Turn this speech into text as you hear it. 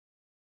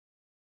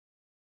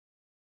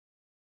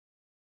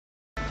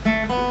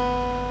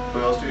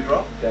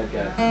drop? Go.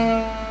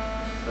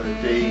 So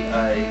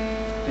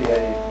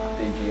D-A-D-G-A.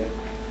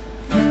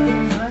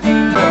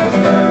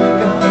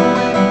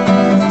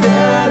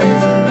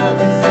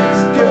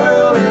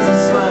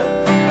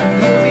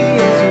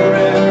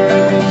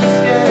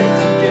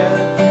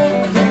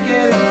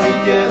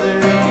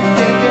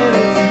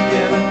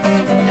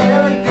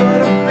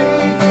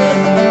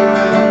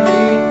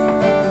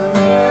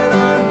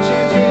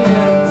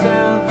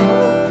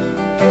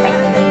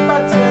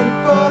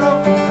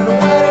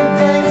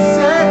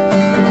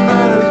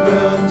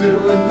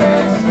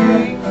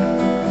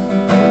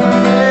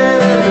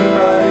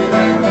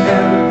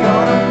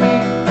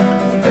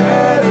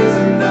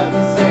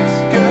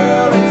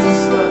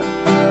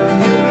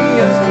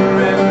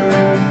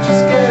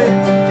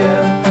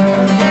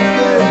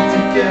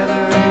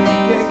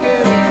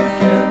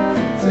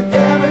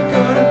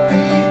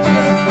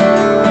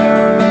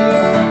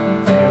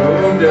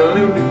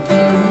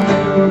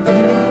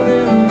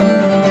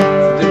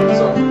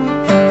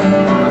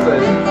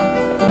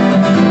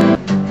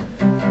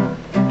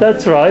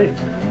 That's right.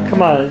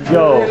 Come on,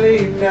 yo.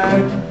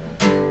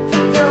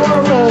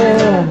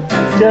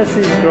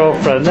 Jesse's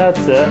girlfriend,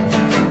 that's it.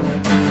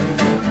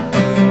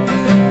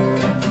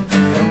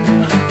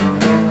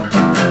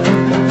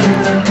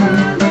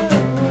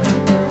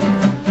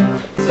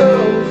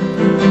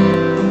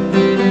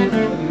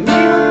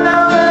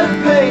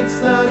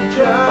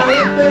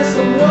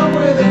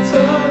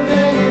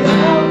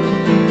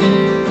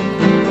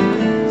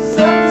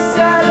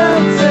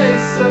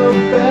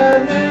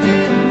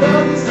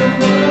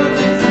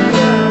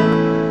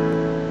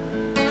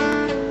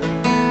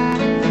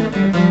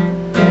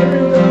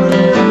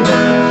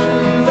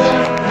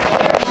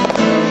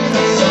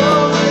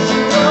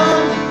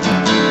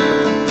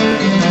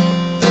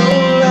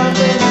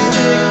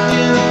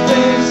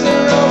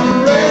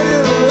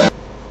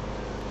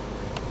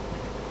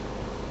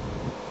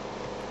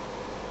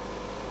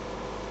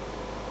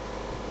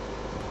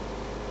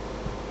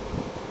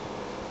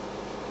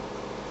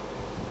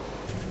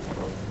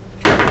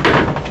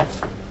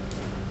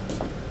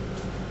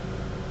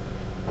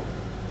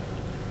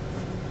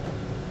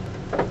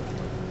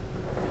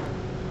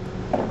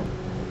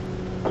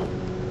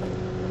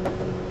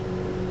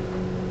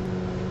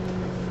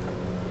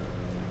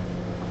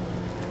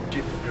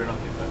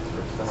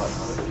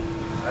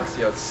 That's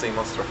the old sea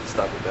monster I can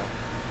stab it down.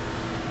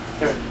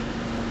 Here.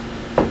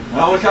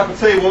 Another cup of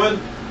tea, woman.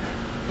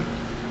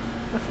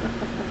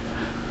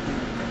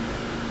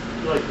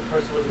 Like the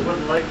person with the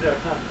wooden leg there,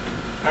 huh?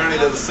 Apparently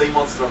there's a sea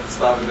monster I can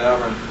stab it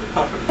down.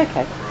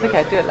 Okay, it's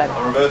okay, do it later.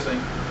 I'm reversing.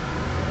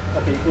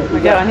 Okay, We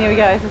go on, here we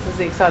go, this is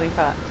the exciting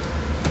part.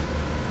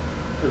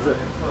 Is it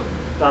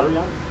battery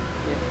on?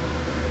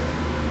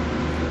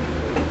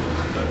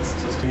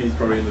 He's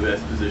probably in the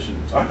best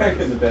position. I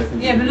reckon the best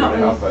thing Yeah, but not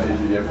really.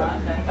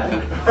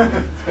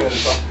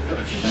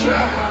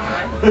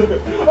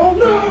 Oh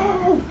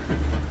no!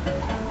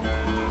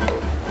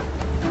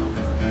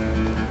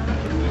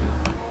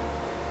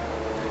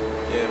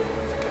 Yeah,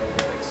 okay,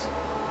 thanks.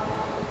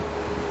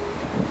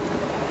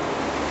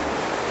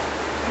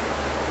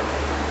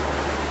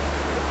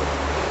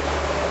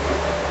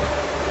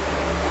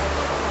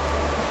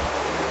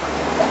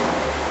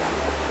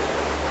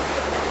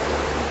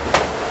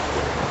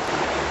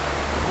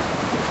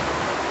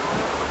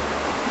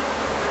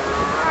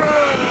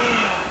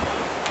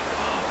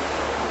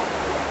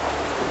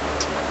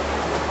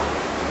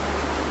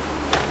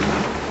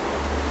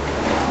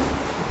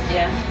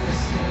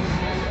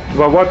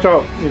 Well, watch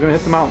out, you're going to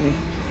hit the mountain.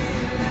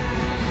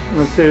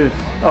 Let's see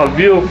a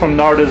view from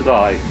Narda's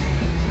eye.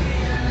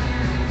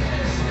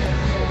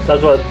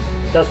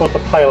 That's what the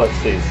pilot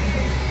sees.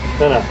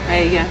 Isn't it?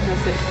 There you go,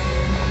 that's it.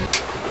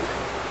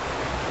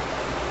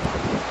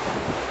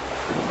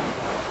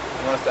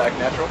 You want us to act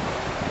natural?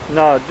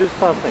 No, do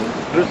something.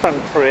 Do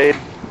something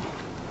creative.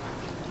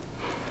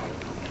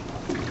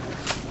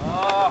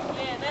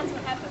 Yeah, that's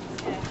what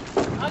happens, yeah.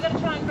 I'm going to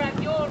try and grab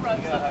your rope so I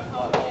can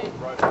hold you.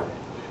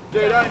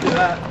 Dude, don't do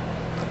that.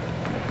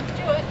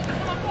 Stuart, you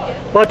come up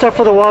here. Watch out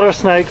for the water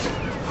snakes.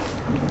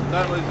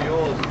 Don't lose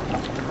yours.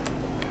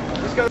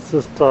 It's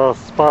just a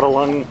spot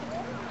along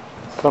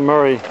the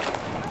Murray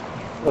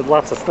with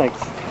lots of snakes.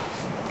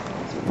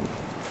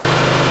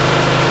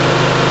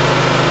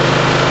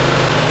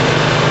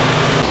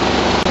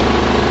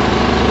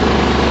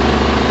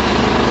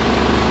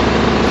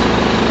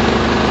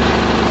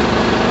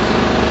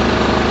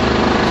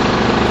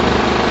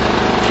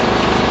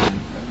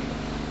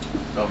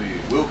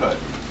 Wilco.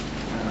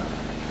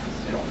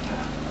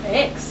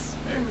 X.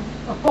 You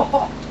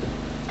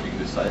can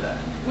just say that.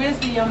 Where's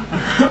the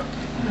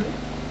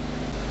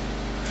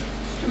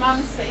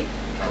Mum see?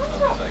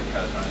 Sometimes say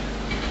California.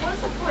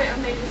 What's the point of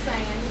me just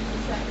saying anything to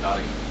say?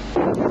 Nothing.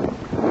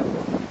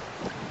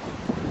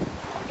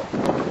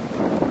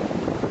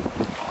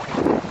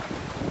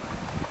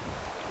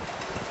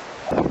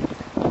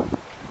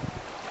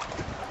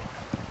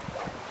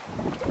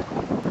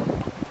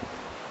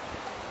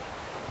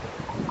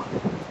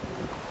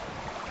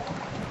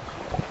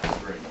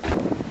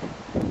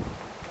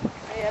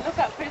 Yeah, look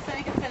up, Chris, then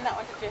you can send that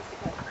one to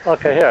Jessica.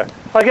 Okay, here.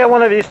 I'll get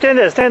one of you. Stand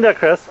there,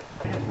 Chris.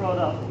 Roll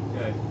up.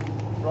 Okay.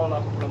 Roll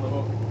up from the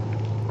hook.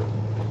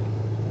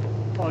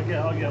 I'll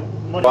get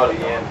one. Right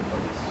again.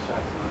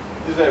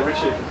 This is where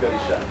Richard has got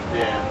his shot.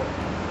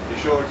 Yeah. You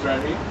sure it's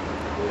around here?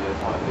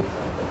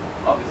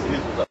 Yeah, obviously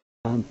this was up.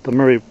 The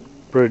Murray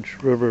Bridge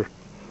River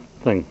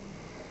thing.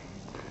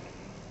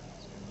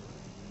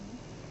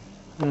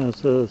 Yeah,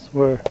 this is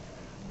where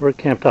we're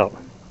camped out.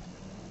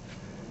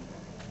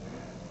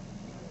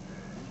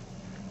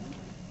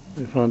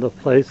 We found a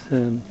place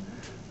and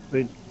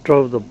we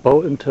drove the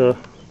boat into